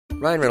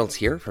Ryan Reynolds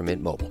here from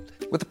Mint Mobile.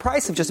 With the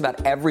price of just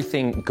about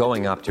everything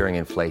going up during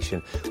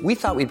inflation, we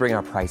thought we'd bring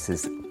our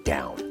prices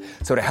down.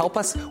 So to help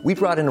us, we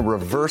brought in a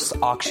reverse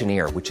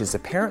auctioneer, which is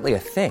apparently a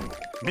thing.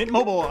 Mint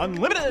Mobile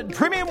Unlimited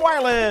Premium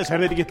Wireless. How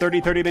to get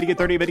 30, 30, bit to get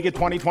 30, bit to get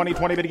 20, 20,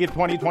 20, bit to get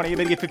 20, 20,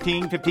 bit to get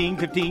 15, 15,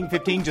 15,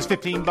 15, just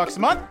 $15 a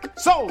month?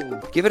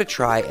 Sold! Give it a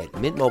try at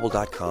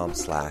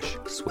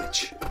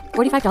mintmobile.com/switch.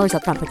 $45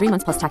 up front for 3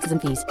 months plus taxes and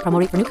fees. Promo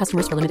rate for new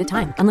customers for limited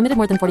time. Unlimited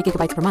more than 40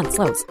 gigabytes per month.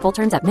 Slows full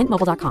terms at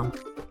mintmobile.com.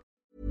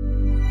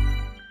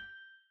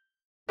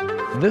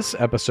 This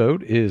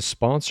episode is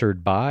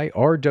sponsored by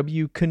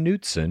R.W.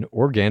 Knutson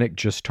Organic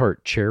Just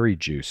Tart Cherry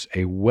Juice,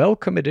 a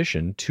welcome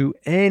addition to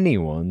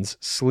anyone's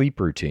sleep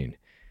routine.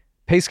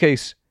 Pace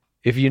Case,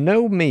 if you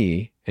know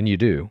me, and you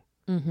do,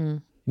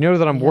 you know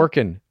that I'm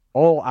working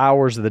all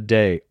hours of the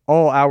day,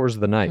 all hours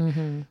of the night.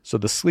 So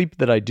the sleep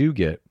that I do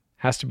get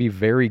has to be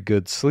very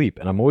good sleep,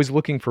 and I'm always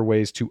looking for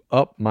ways to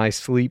up my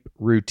sleep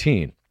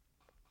routine.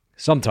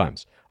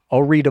 Sometimes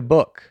I'll read a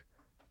book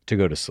to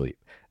go to sleep.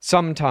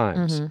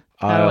 Sometimes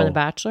The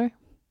Bachelor?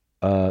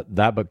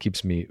 That book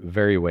keeps me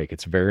very awake.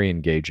 It's very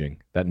engaging.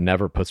 That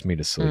never puts me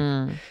to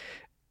sleep.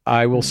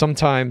 I will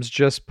sometimes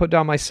just put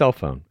down my cell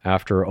phone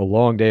after a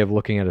long day of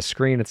looking at a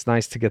screen. It's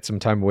nice to get some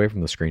time away from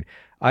the screen.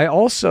 I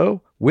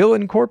also will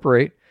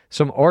incorporate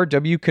some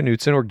R.W.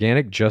 Knutson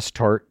Organic Just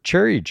Tart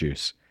Cherry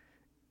Juice.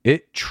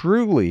 It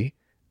truly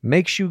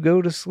makes you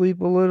go to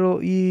sleep a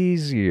little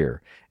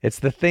easier. It's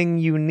the thing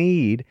you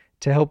need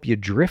to help you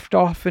drift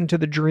off into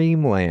the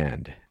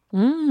dreamland.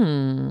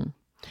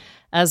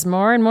 As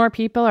more and more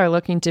people are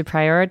looking to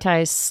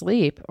prioritize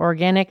sleep,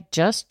 Organic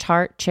Just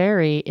Tart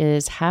Cherry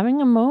is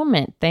having a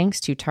moment thanks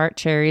to Tart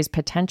Cherry's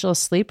potential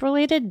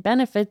sleep-related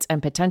benefits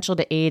and potential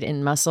to aid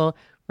in muscle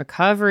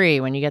recovery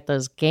when you get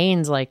those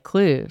gains like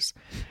clues.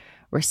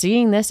 We're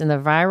seeing this in the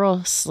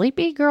viral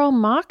Sleepy Girl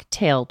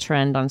mocktail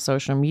trend on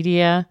social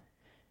media.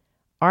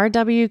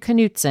 R.W.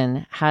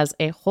 Knutson has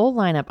a whole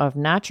lineup of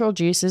natural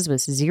juices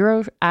with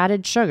zero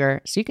added sugar,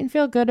 so you can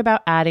feel good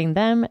about adding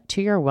them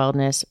to your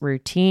wellness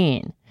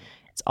routine.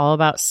 It's all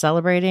about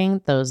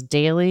celebrating those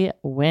daily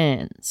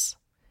wins.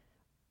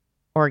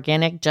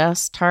 Organic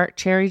Just Tart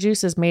Cherry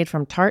Juice is made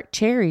from tart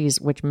cherries,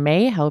 which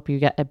may help you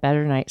get a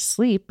better night's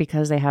sleep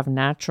because they have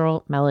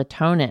natural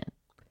melatonin.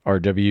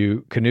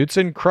 R.W.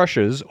 Knutson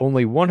crushes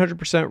only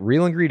 100%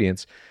 real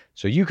ingredients,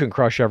 so you can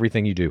crush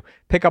everything you do.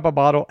 Pick up a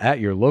bottle at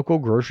your local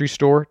grocery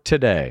store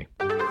today.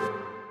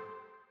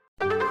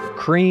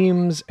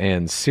 Creams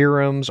and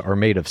serums are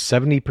made of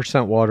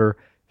 70% water,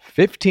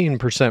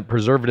 15%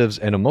 preservatives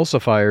and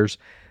emulsifiers,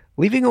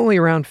 leaving only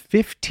around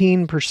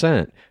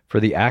 15% for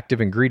the active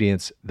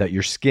ingredients that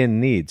your skin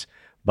needs.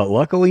 But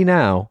luckily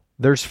now,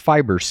 there's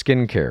Fiber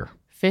Skincare.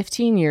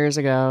 15 years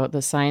ago,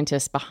 the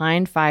scientists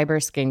behind Fiber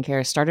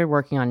Skincare started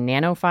working on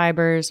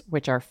nanofibers,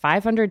 which are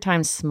 500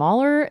 times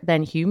smaller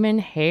than human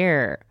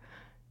hair.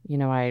 You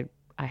know, I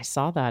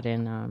saw that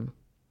in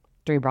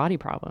Three Body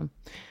Problem.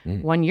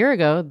 1 year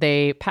ago,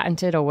 they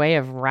patented a way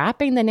of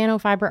wrapping the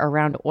nanofiber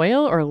around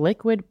oil or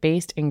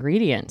liquid-based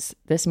ingredients.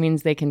 This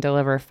means they can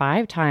deliver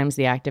 5 times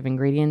the active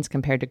ingredients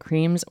compared to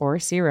creams or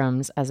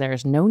serums, as there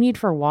is no need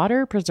for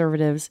water,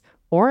 preservatives,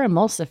 or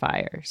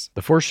emulsifiers.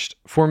 The first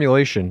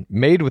formulation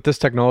made with this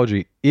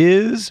technology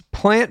is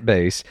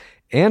plant-based,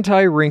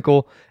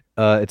 anti-wrinkle.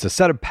 It's a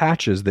set of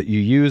patches that you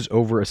use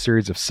over a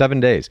series of 7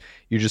 days.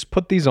 You just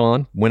put these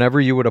on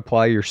whenever you would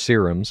apply your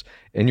serums,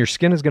 and your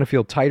skin is going to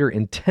feel tighter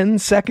in 10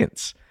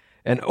 seconds.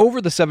 And over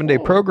the 7-day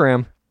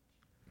program,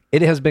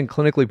 it has been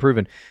clinically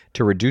proven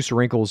to reduce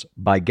wrinkles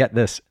by, get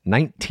this,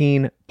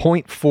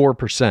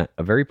 19.4%,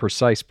 a very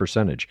precise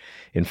percentage.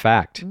 In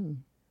fact,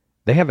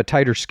 they have a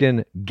tighter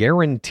skin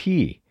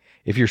guarantee.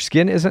 If your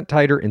skin isn't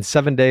tighter in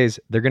 7 days,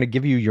 they're going to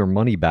give you your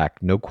money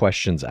back, no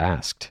questions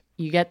asked.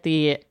 You get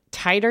the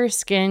tighter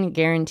skin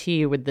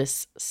guarantee with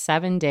this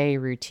 7-day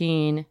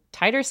routine.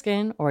 Tighter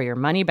skin or your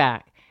money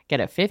back. Get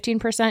a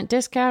 15%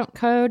 discount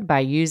code by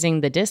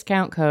using the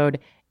discount code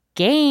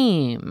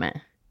GAME.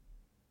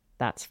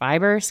 That's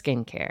Fiber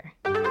Skincare.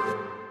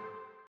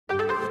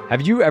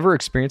 Have you ever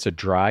experienced a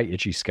dry,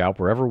 itchy scalp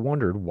or ever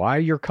wondered why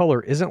your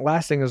color isn't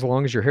lasting as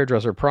long as your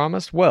hairdresser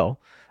promised? Well,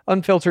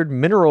 unfiltered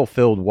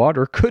mineral-filled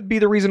water could be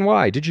the reason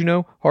why. Did you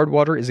know hard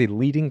water is a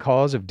leading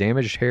cause of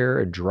damaged hair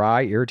and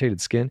dry,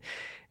 irritated skin?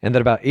 And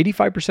that about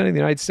 85% of the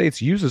United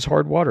States uses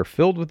hard water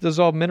filled with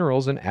dissolved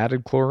minerals and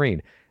added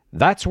chlorine.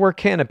 That's where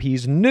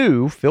Canopy's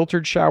new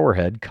filtered shower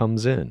head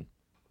comes in.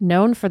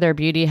 Known for their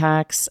beauty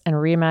hacks and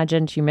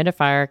reimagined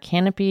humidifier,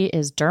 Canopy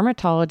is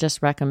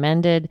dermatologist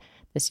recommended.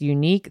 This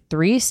unique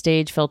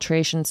 3-stage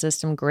filtration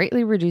system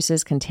greatly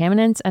reduces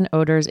contaminants and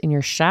odors in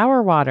your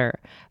shower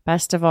water.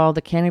 Best of all,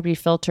 the Canopy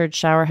filtered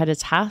shower head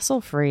is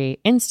hassle-free,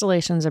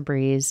 installation's a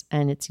breeze,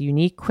 and its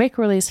unique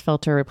quick-release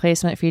filter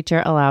replacement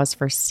feature allows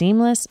for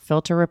seamless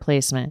filter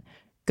replacement.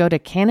 Go to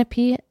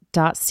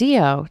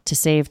canopy.co to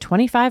save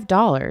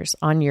 $25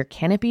 on your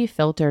Canopy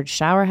filtered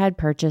shower head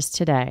purchase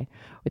today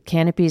with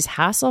Canopy's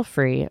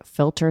hassle-free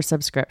filter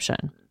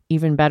subscription.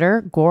 Even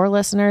better, Gore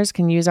listeners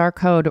can use our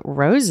code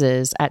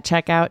ROSES at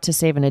checkout to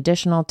save an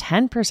additional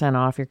 10%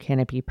 off your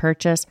Canopy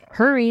purchase.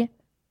 Hurry,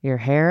 your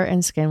hair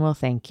and skin will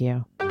thank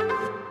you.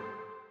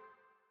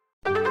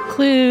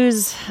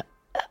 Clues.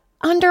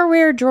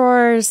 Underwear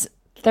drawers,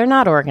 they're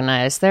not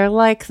organized. They're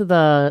like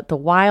the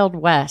Wild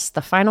West,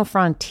 the final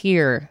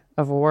frontier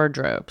of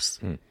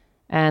wardrobes.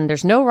 And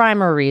there's no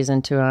rhyme or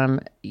reason to them.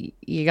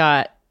 You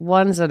got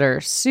ones that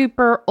are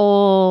super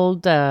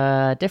old,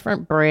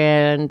 different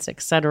brands,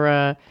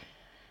 etc.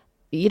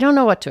 You don't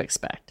know what to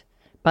expect.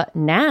 But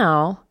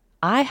now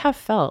I have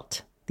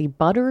felt the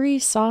buttery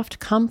soft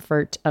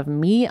comfort of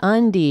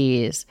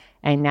MeUndies.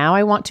 And now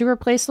I want to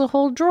replace the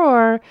whole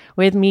drawer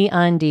with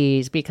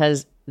MeUndies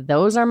because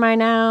those are my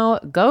now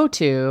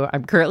go-to.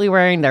 I'm currently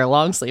wearing their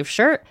long sleeve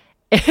shirt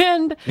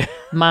and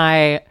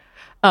my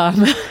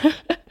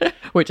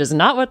which is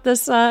not what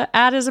this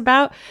ad is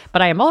about,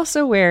 but I am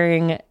also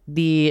wearing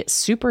the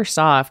super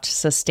soft,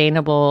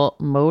 sustainable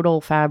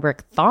modal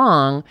fabric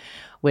thong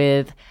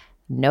with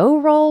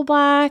no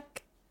rollback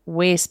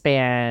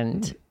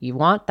waistband. You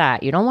want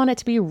that. You don't want it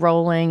to be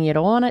rolling. You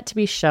don't want it to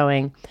be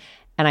showing.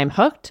 And I'm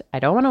hooked. I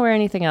don't want to wear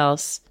anything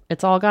else.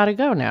 It's all got to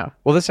go now.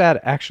 Well, this ad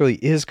actually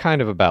is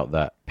kind of about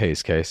that,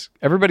 Pace Case.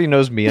 Everybody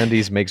knows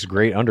MeUndies makes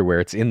great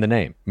underwear. It's in the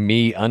name,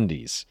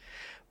 MeUndies.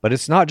 But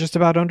it's not just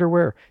about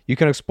underwear. You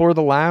can explore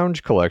the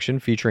lounge collection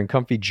featuring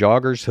comfy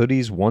joggers,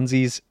 hoodies,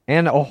 onesies,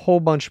 and a whole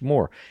bunch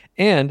more.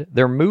 And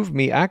their Move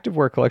Me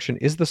activewear collection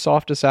is the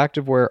softest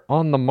activewear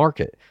on the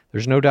market.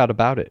 There's no doubt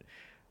about it.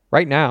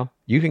 Right now,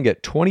 you can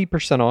get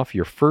 20% off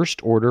your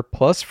first order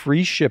plus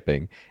free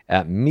shipping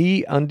at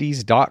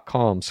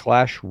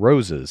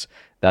MeUndies.com/roses.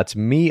 That's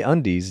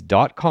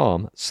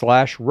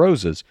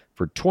MeUndies.com/roses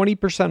for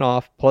 20%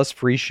 off plus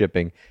free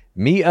shipping.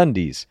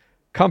 MeUndies,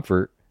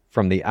 comfort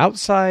from the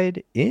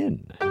outside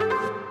in.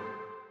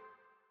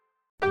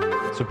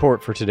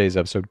 Support for today's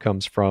episode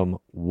comes from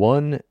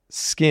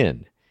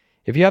OneSkin.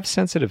 If you have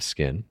sensitive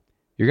skin,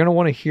 you're going to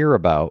want to hear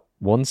about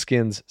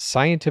OneSkin's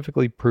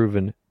scientifically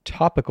proven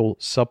topical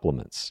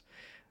supplements.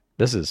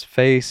 This is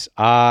face,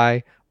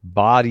 eye,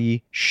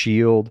 body,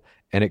 shield,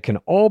 and it can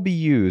all be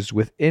used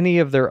with any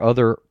of their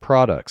other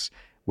products,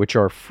 which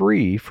are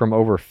free from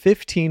over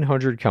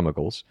 1,500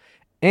 chemicals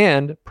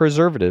and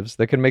preservatives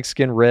that can make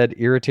skin red,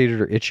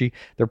 irritated, or itchy.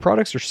 Their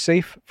products are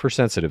safe for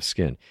sensitive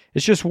skin.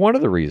 It's just one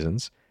of the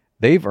reasons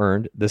they've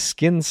earned the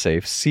Skin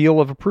Safe seal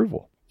of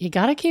approval. You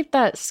got to keep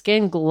that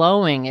skin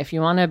glowing if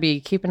you want to be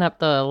keeping up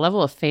the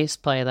level of face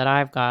play that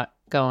I've got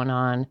going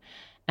on.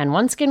 And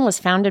OneSkin was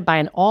founded by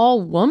an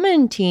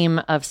all-woman team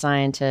of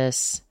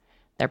scientists.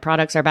 Their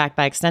products are backed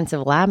by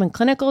extensive lab and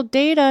clinical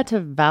data to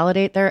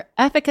validate their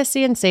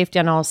efficacy and safety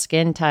on all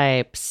skin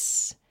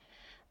types.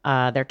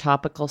 Their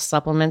topical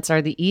supplements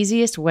are the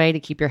easiest way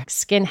to keep your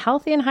skin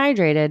healthy and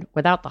hydrated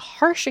without the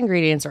harsh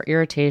ingredients or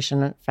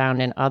irritation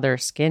found in other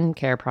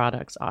skincare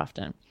products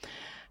often.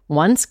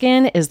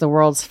 OneSkin is the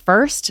world's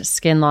first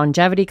skin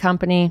longevity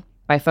company.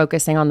 By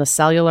focusing on the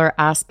cellular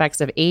aspects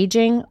of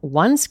aging,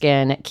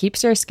 OneSkin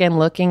keeps your skin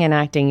looking and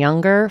acting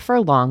younger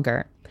for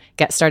longer.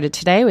 Get started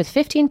today with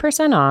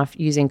 15% off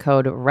using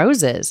code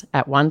ROSES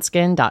at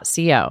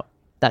oneskin.co.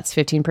 That's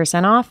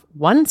 15% off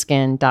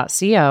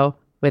oneskin.co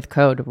with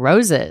code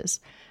ROSES.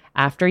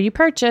 After you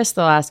purchase,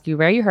 they'll ask you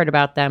where you heard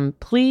about them.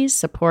 Please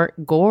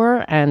support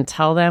Gore and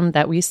tell them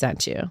that we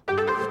sent you.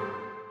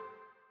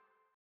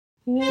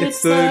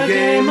 It's the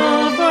Game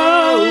of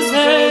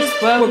Roses.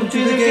 Welcome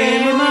to the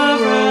Game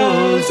of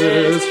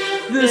Roses.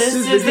 This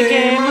is the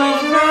Game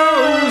of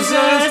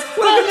Roses.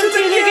 Welcome to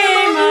the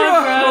Game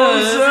of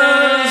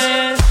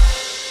Roses.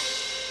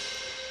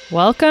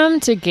 Welcome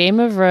to Game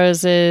of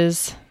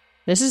Roses.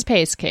 This is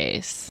Pace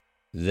Case.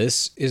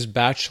 This is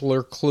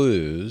Bachelor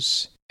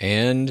Clues,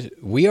 and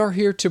we are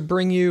here to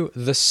bring you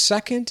the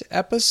second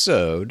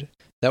episode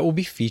that will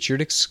be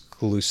featured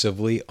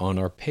exclusively on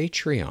our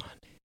Patreon.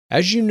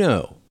 As you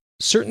know,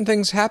 certain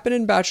things happen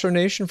in Bachelor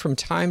Nation from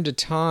time to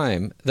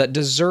time that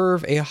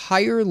deserve a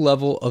higher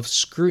level of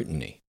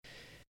scrutiny.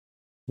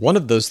 One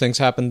of those things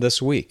happened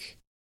this week.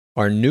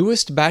 Our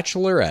newest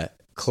bachelorette,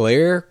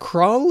 Claire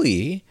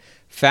Crawley,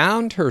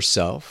 found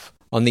herself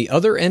on the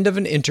other end of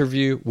an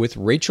interview with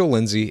Rachel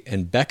Lindsay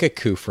and Becca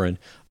Kufrin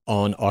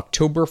on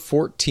October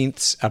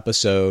 14th's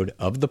episode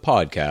of the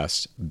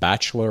podcast,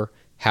 Bachelor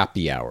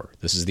Happy Hour.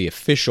 This is the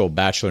official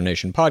Bachelor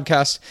Nation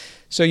podcast,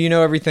 so you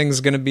know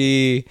everything's going to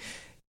be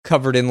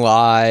covered in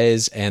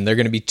lies, and they're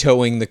going to be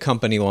towing the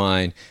company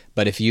line.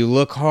 But if you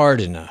look hard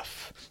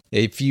enough,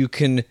 if you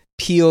can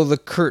peel the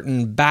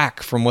curtain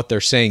back from what they're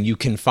saying, you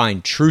can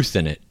find truth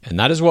in it. And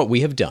that is what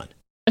we have done.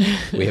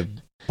 We have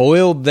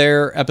boiled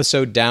their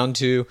episode down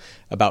to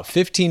about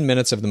 15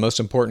 minutes of the most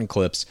important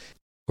clips.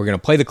 We're going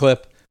to play the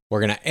clip.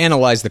 We're going to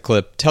analyze the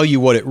clip, tell you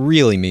what it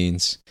really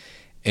means.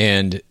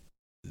 And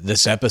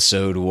this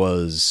episode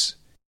was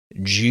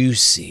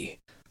juicy.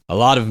 A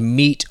lot of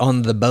meat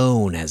on the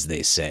bone, as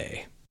they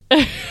say.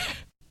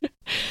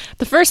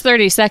 The first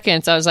 30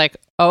 seconds, I was like,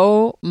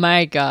 oh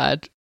my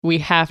God, we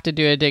have to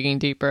do a digging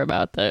deeper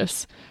about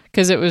this.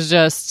 Because it was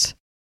just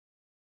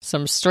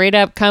some straight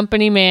up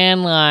company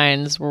man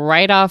lines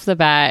right off the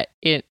bat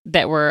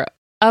that were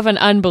of an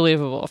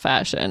unbelievable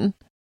fashion.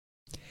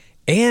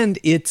 And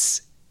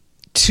it's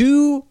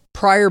two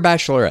prior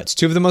bachelorettes,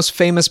 two of the most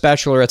famous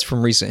bachelorettes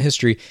from recent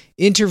history,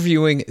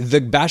 interviewing the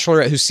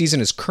bachelorette whose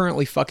season is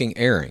currently fucking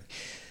airing.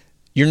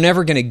 You're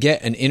never going to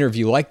get an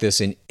interview like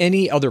this in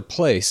any other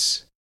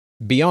place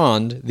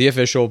beyond the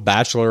official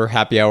Bachelor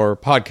Happy Hour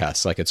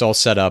podcast. Like, it's all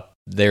set up.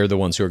 They're the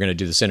ones who are going to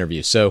do this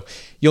interview. So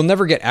you'll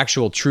never get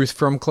actual truth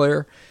from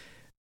Claire,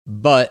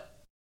 but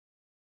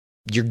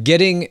you're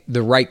getting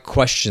the right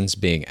questions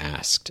being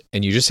asked.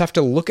 And you just have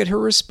to look at her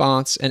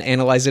response and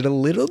analyze it a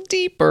little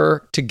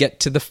deeper to get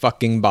to the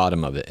fucking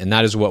bottom of it. And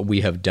that is what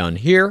we have done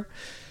here.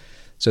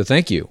 So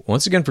thank you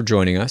once again for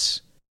joining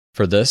us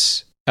for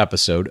this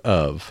episode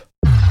of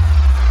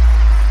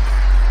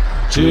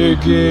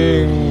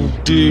Digging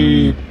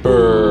Deeper.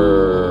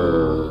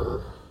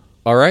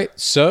 All right,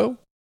 so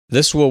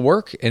this will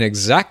work in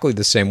exactly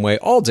the same way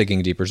all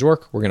Digging Deepers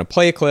work. We're going to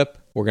play a clip.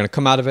 We're going to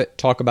come out of it,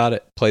 talk about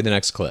it, play the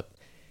next clip.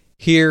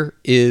 Here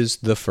is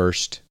the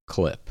first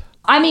clip.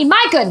 I mean,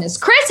 my goodness,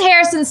 Chris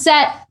Harrison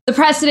set the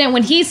precedent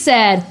when he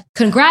said,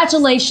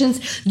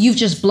 "Congratulations, you've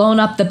just blown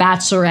up The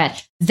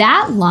Bachelorette."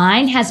 That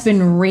line has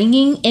been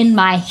ringing in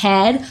my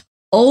head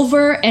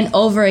over and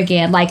over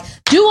again. Like,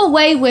 do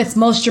away with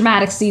most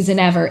dramatic season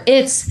ever.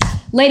 It's,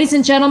 ladies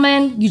and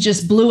gentlemen, you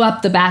just blew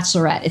up The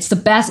Bachelorette. It's the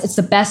best. It's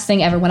the best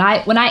thing ever. When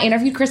I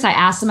interviewed Chris, I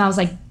asked him, I was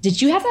like,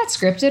 "Did you have that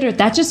scripted, or did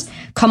that just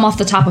come off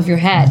the top of your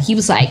head?" He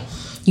was like,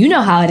 "You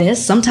know how it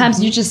is.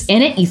 Sometimes you're just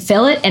in it, you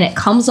feel it, and it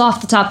comes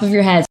off the top of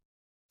your head."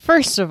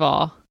 First of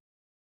all,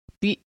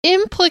 the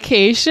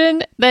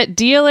implication that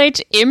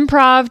DLH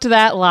improv'd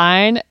that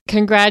line,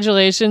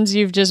 "Congratulations,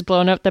 you've just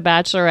blown up The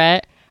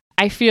Bachelorette,"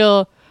 I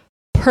feel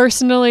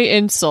personally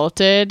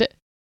insulted.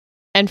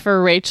 And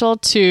for Rachel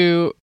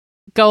to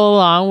go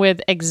along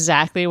with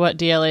exactly what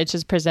DLH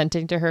is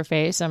presenting to her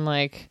face, I'm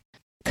like,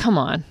 come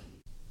on.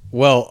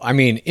 Well, I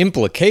mean,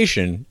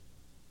 implication,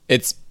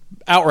 it's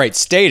outright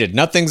stated.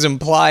 Nothing's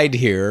implied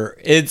here.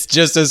 It's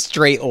just a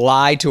straight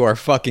lie to our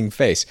fucking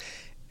face.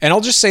 And I'll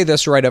just say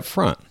this right up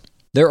front.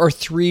 There are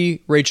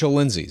three Rachel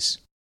Lindsays.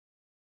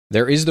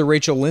 There is the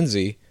Rachel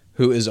Lindsay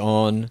who is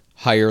on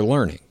Higher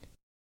Learning.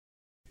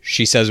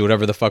 She says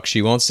whatever the fuck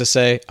she wants to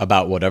say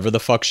about whatever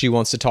the fuck she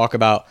wants to talk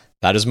about.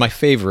 That is my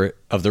favorite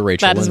of the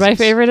Rachel Lindsays. That is my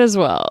favorite as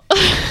well.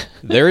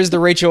 There is the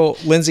Rachel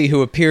Lindsay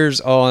who appears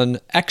on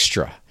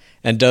Extra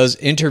and does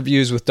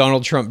interviews with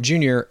Donald Trump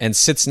Jr. and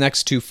sits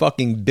next to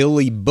fucking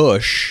Billy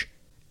Bush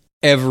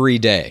every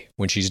day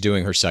when she's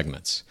doing her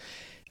segments.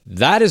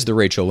 That is the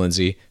Rachel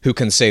Lindsay who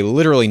can say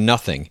literally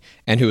nothing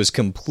and who is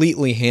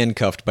completely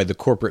handcuffed by the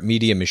corporate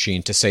media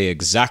machine to say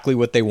exactly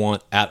what they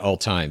want at all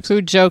times.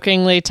 Who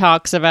jokingly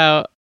talks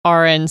about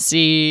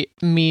RNC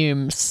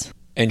memes.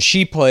 And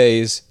she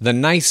plays the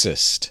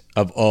nicest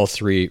of all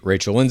three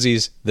Rachel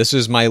Lindsays. This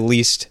is my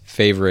least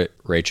favorite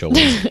Rachel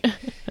Lindsay.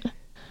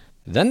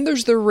 Then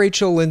there's the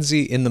Rachel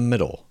Lindsay in the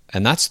middle,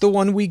 and that's the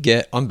one we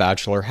get on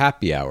Bachelor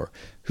Happy Hour,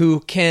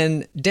 who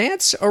can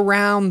dance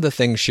around the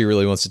things she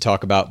really wants to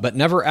talk about, but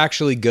never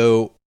actually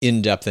go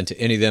in depth into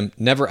any of them,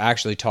 never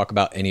actually talk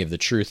about any of the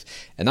truth.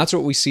 And that's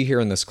what we see here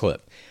in this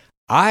clip.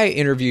 I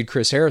interviewed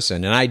Chris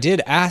Harrison, and I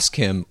did ask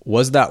him,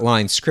 was that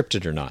line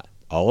scripted or not?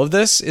 All of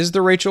this is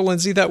the Rachel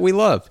Lindsay that we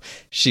love.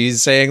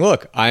 She's saying,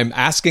 look, I'm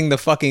asking the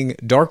fucking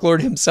Dark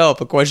Lord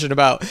himself a question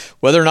about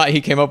whether or not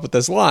he came up with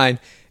this line.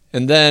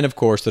 And then, of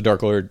course, the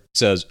Dark Lord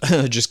says,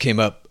 "I just came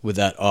up with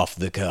that off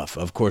the cuff.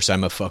 Of course,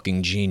 I'm a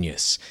fucking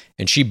genius."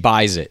 And she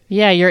buys it.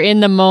 Yeah, you're in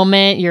the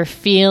moment. You're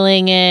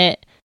feeling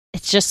it.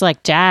 It's just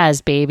like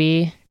jazz,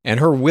 baby. And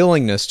her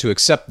willingness to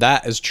accept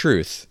that as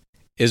truth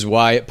is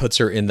why it puts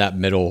her in that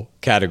middle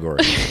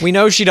category. We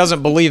know she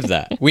doesn't believe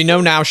that. We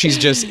know now she's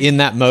just in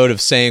that mode of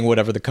saying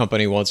whatever the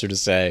company wants her to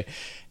say.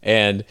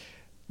 And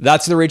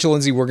that's the Rachel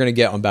Lindsay we're going to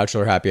get on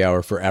Bachelor Happy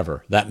Hour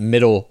forever. That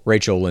middle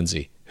Rachel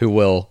Lindsay who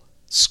will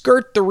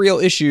skirt the real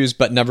issues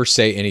but never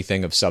say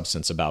anything of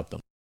substance about them.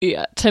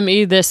 Yeah, to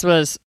me, this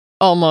was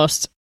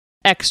almost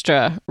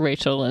extra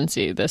Rachel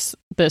Lindsay, this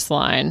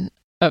line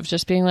of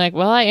just being like,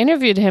 well, I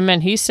interviewed him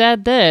and he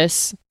said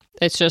this.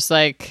 It's just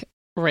like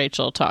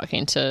Rachel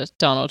talking to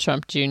Donald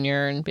Trump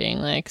Jr. and being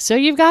like, so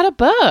you've got a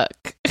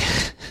book.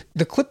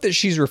 The clip that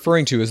she's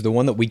referring to is the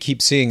one that we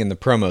keep seeing in the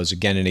promos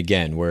again and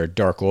again, where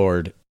Dark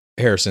Lord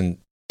Harrison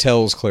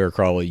tells Claire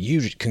Crawley,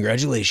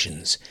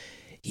 congratulations,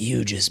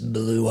 you just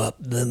blew up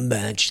The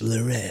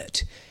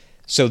Bachelorette.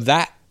 So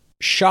that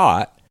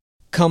shot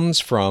comes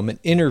from an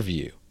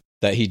interview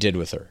that he did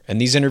with her.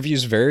 And these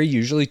interviews very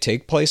usually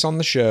take place on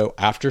the show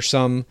after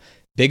some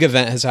big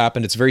event has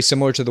happened. It's very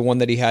similar to the one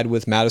that he had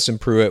with Madison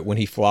Pruitt when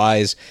he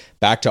flies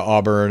back to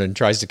Auburn and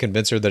tries to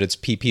convince her that it's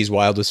PP's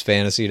wildest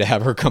fantasy to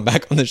have her come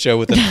back on the show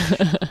with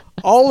him.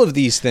 All of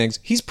these things,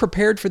 he's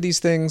prepared for these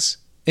things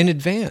in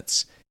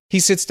advance. He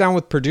sits down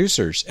with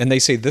producers and they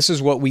say, this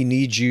is what we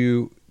need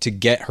you to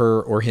get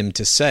her or him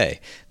to say.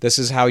 This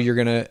is how you're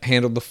going to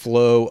handle the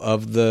flow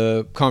of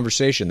the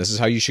conversation. This is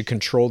how you should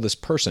control this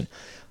person.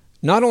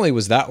 not only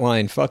was that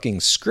line fucking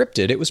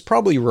scripted, it was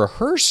probably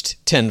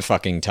rehearsed 10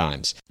 fucking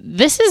times.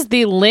 This is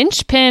the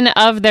linchpin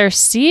of their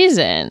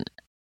season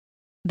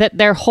that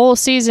their whole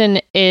season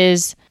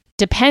is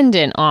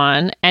dependent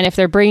on. And if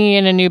they're bringing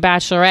in a new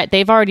bachelorette,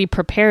 they've already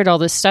prepared all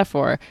this stuff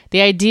for.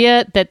 The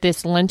idea that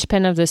this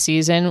linchpin of the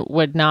season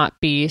would not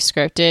be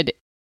scripted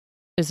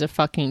is a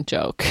fucking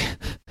joke.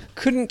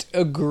 Couldn't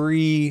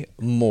agree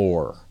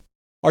more.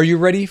 Are you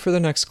ready for the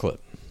next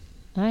clip?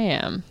 I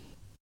am.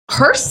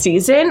 Her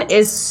season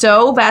is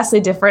so vastly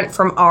different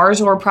from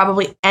ours or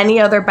probably any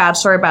other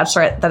bachelor or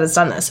bachelorette that has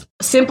done this,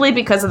 simply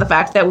because of the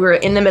fact that we were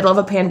in the middle of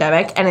a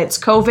pandemic and it's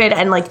COVID,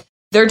 and like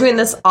they're doing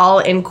this all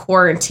in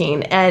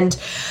quarantine. And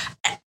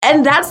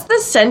that's the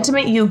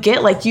sentiment you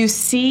get. Like, you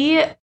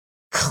see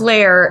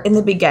Claire in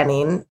the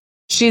beginning.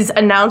 She's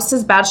announced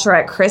as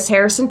bachelorette. Chris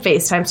Harrison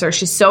FaceTimes her.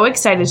 She's so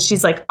excited.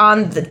 She's like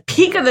on the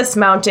peak of this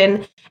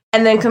mountain,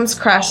 and then comes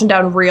crashing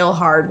down real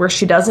hard where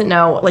she doesn't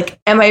know, like,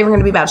 am I even going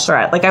to be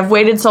bachelorette? Like, I've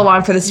waited so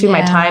long for this to be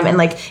my time. And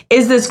like,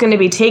 is this going to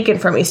be taken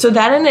from me? So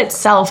that in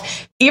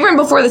itself, even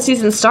before the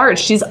season starts,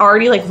 she's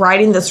already like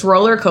riding this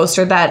roller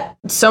coaster that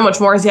so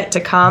much more is yet to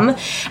come.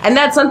 And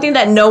that's something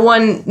that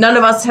none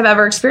of us have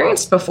ever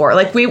experienced before.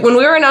 Like, when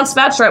we were announced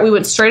bachelorette, we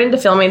went straight into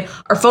filming.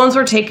 Our phones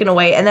were taken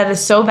away. And that is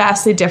so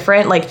vastly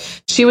different. Like,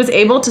 she was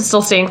able to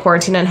still stay in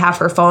quarantine and have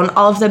her phone.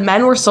 All of the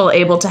men were still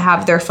able to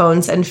have their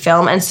phones and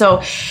film. And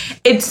so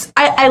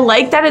I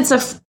like that it's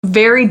a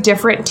very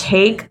different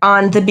take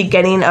on the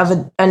beginning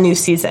of a new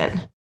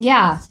season.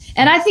 Yeah.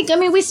 And I think,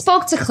 we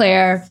spoke to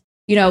Claire,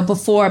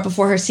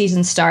 before her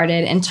season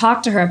started and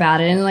talked to her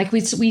about it. And like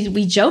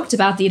we joked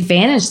about the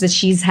advantage that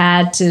she's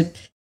had to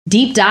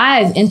deep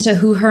dive into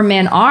who her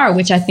men are,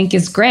 which I think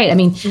is great.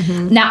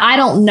 Now I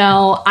don't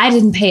know. I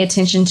didn't pay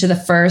attention to the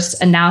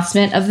first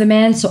announcement of the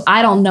men, so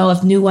I don't know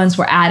if new ones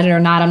were added or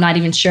not. I'm not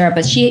even sure.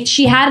 But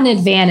she had an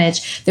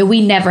advantage that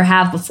we never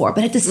have before.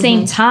 But at the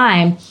same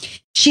time,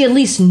 she at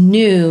least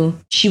knew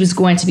she was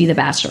going to be the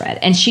bachelorette,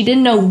 and she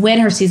didn't know when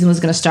her season was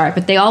going to start,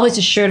 but they always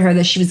assured her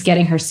that she was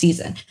getting her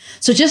season.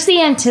 So just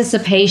the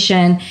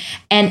anticipation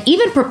and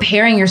even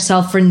preparing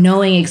yourself for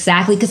knowing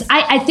exactly, because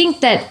I think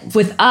that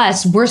with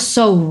us, we're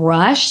so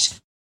rushed.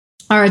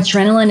 Our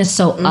adrenaline is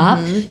so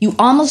up. You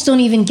almost don't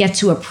even get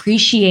to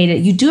appreciate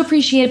it. You do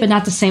appreciate it, but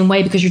not the same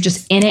way, because you're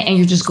just in it and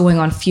you're just going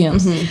on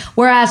fumes.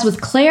 Whereas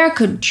with Claire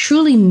could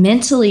truly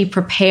mentally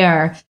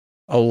prepare.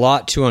 A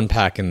lot to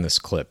unpack in this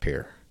clip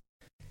here.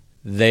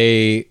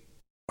 They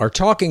are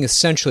talking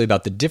essentially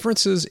about the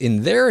differences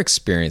in their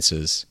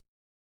experiences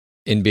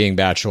in being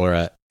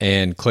bachelorette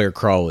and Claire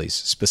Crawley's,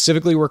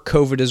 specifically where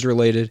COVID is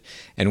related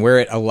and where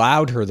it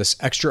allowed her this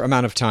extra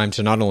amount of time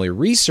to not only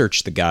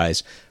research the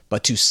guys,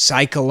 but to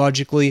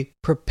psychologically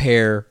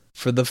prepare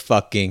for the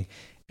fucking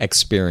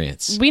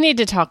experience. We need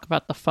to talk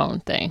about the phone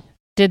thing.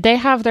 Did they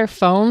have their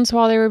phones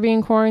while they were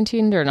being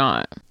quarantined or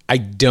not? I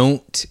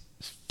don't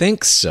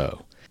think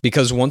so,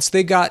 because once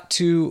they got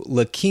to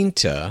La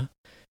Quinta,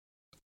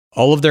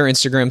 all of their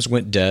Instagrams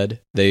went dead.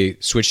 They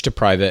switched to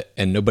private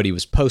and nobody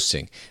was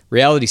posting.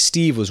 Reality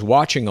Steve was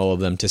watching all of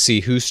them to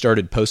see who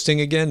started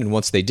posting again. And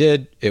once they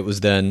did, it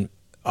was then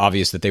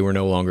obvious that they were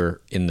no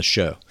longer in the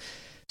show.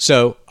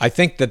 So I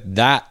think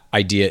that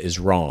idea is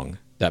wrong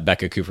that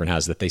Becca Kufrin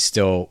has, that they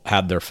still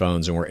had their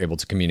phones and were able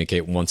to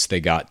communicate once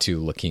they got to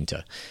La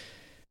Quinta.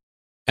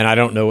 And I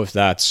don't know if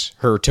that's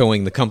her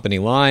towing the company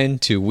line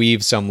to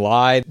weave some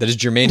lie that is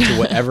germane to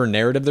whatever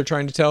narrative they're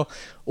trying to tell,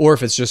 or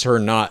if it's just her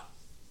not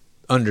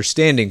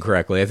understanding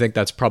correctly. I think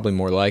that's probably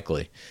more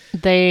likely.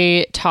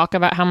 They talk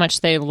about how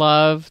much they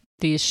love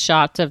these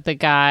shots of the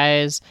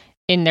guys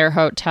in their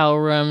hotel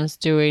rooms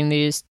doing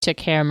these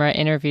to-camera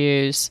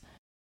interviews.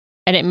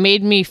 And it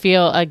made me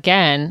feel,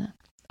 again,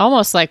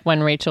 almost like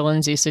when Rachel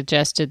Lindsay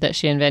suggested that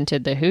she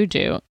invented the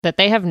hoodoo, that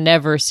they have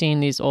never seen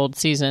these old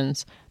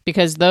seasons.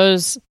 Because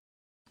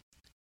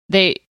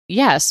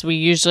we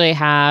usually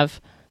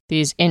have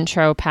these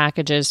intro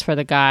packages for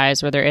the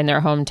guys where they're in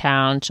their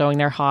hometown showing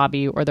their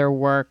hobby or their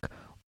work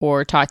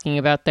or talking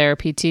about their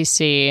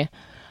PTC.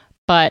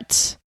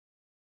 But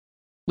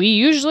we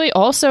usually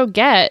also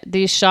get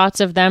these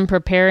shots of them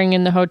preparing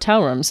in the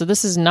hotel room. So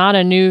this is not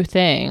a new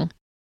thing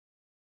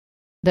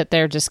that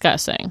they're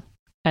discussing.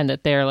 And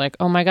that they're like,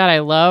 oh my God, I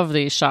love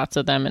these shots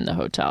of them in the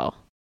hotel.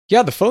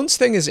 Yeah, the phones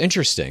thing is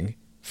interesting,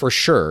 for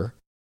sure.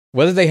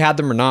 Whether they had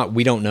them or not,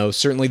 we don't know.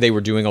 Certainly they were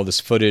doing all this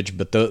footage,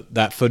 but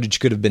that footage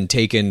could have been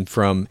taken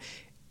from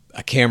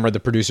a camera the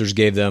producers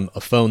gave them,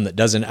 a phone that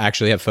doesn't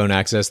actually have phone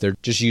access. They're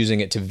just using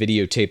it to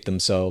videotape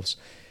themselves.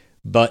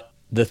 But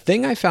the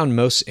thing I found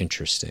most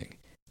interesting,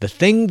 the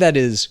thing that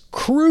is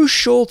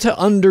crucial to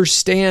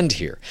understand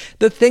here,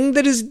 the thing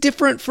that is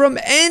different from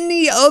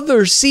any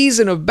other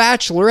season of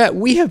Bachelorette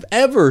we have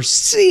ever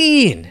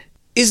seen,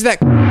 is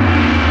that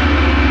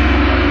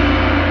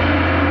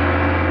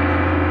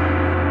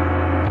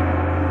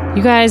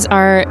you guys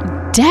are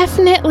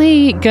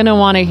definitely going to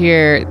want to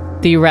hear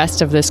the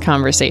rest of this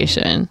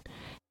conversation.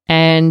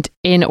 And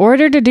in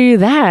order to do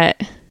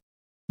that,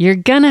 you're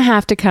going to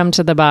have to come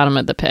to the bottom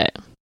of the pit.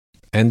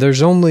 And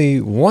there's only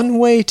one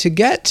way to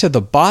get to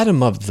the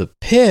bottom of the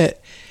pit.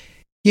 pit,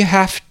 you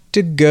have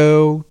to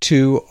go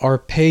to our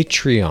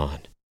Patreon.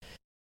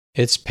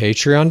 It's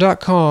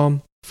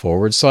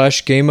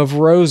patreon.com/Game of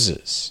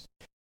Roses.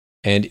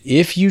 And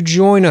if you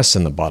join us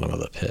in the bottom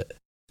of the pit,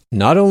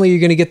 not only are you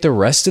going to get the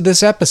rest of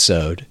this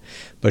episode,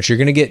 but you're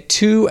going to get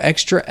 2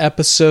 extra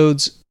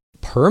episodes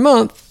per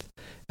month,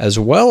 as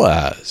well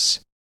as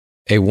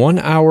a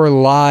 1-hour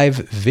live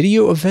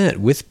video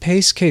event with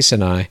Pace Case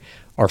and I.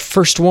 Our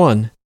first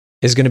one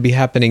is going to be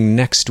happening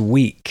next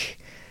week.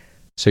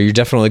 So you're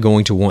definitely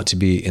going to want to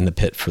be in the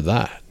pit for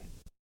that.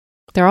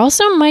 There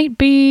also might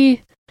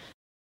be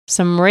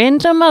some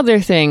random other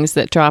things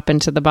that drop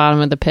into the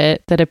bottom of the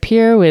pit that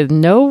appear with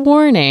no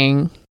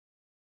warning.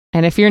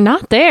 And if you're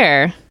not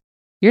there,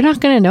 you're not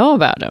going to know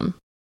about them.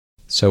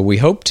 So we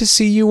hope to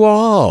see you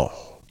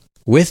all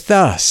with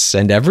us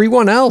and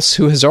everyone else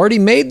who has already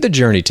made the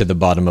journey to the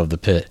bottom of the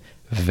pit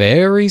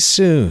very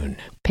soon.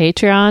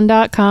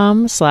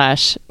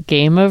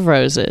 Patreon.com/Game of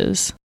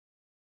Roses.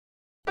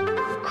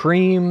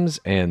 Creams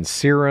and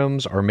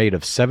serums are made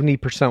of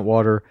 70%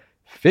 water,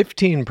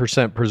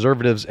 15%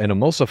 preservatives and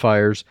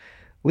emulsifiers,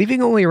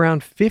 leaving only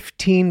around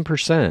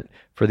 15%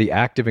 for the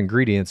active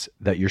ingredients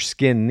that your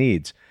skin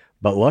needs.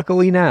 But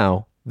luckily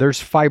now, there's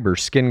Fiber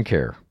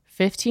Skincare.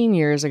 15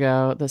 years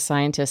ago, the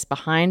scientists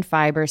behind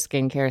Fiber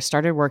Skincare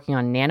started working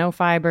on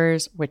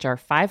nanofibers, which are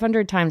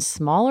 500 times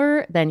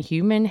smaller than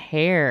human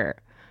hair.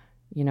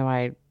 You know,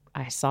 I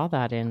saw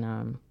that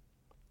in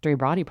Three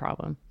Body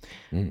Problem.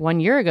 1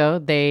 year ago,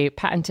 they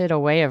patented a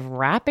way of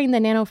wrapping the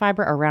nanofiber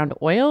around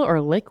oil or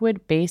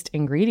liquid-based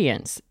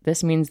ingredients.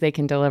 This means they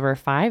can deliver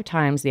 5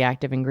 times the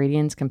active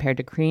ingredients compared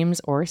to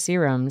creams or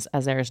serums,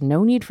 as there is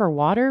no need for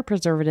water,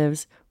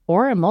 preservatives,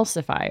 or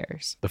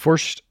emulsifiers. The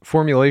first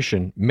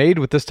formulation made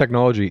with this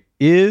technology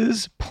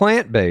is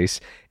plant-based,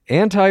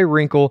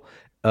 anti-wrinkle.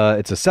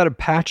 It's a set of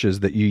patches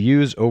that you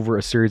use over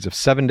a series of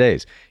 7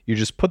 days. You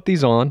just put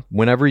these on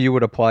whenever you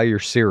would apply your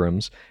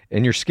serums,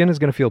 and your skin is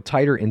going to feel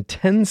tighter in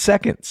 10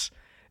 seconds.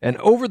 And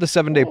over the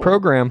 7-day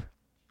program,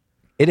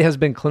 it has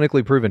been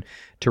clinically proven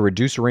to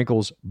reduce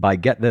wrinkles by,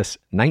 get this,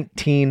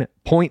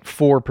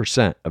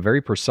 19.4%, a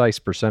very precise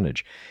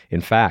percentage. In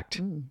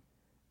fact,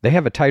 they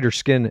have a tighter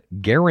skin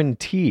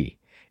guarantee.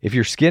 If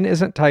your skin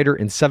isn't tighter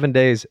in 7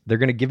 days, they're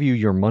going to give you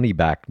your money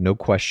back, no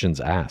questions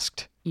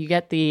asked. You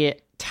get the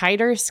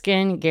tighter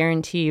skin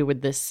guarantee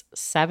with this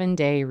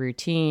 7-day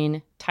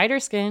routine.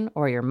 Tighter skin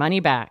or your money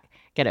back.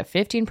 Get a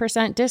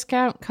 15%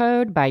 discount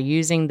code by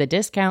using the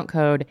discount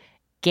code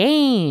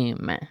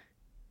GAME.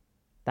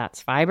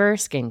 That's Fiber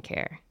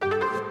Skincare.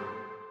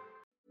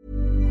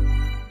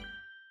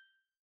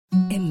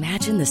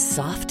 Imagine the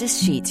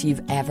softest sheets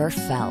you've ever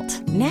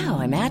felt. Now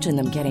imagine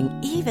them getting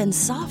even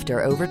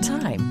softer over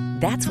time.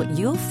 That's what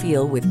you'll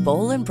feel with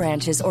Boll &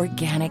 Branch's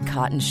organic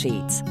cotton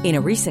sheets. In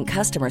a recent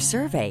customer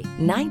survey,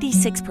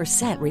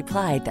 96%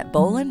 replied that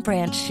Boll &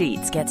 Branch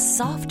sheets get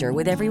softer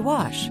with every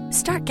wash.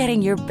 Start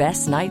getting your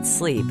best night's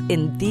sleep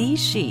in these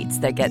sheets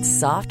that get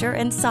softer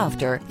and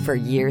softer for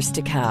years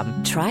to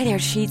come. Try their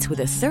sheets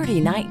with a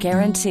 30-night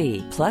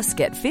guarantee. Plus,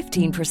 get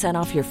 15%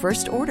 off your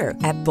first order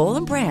at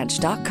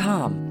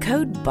bollandbranch.com.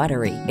 Code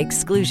BUTTERY.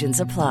 Exclusions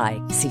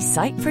apply. See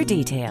site for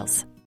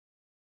details.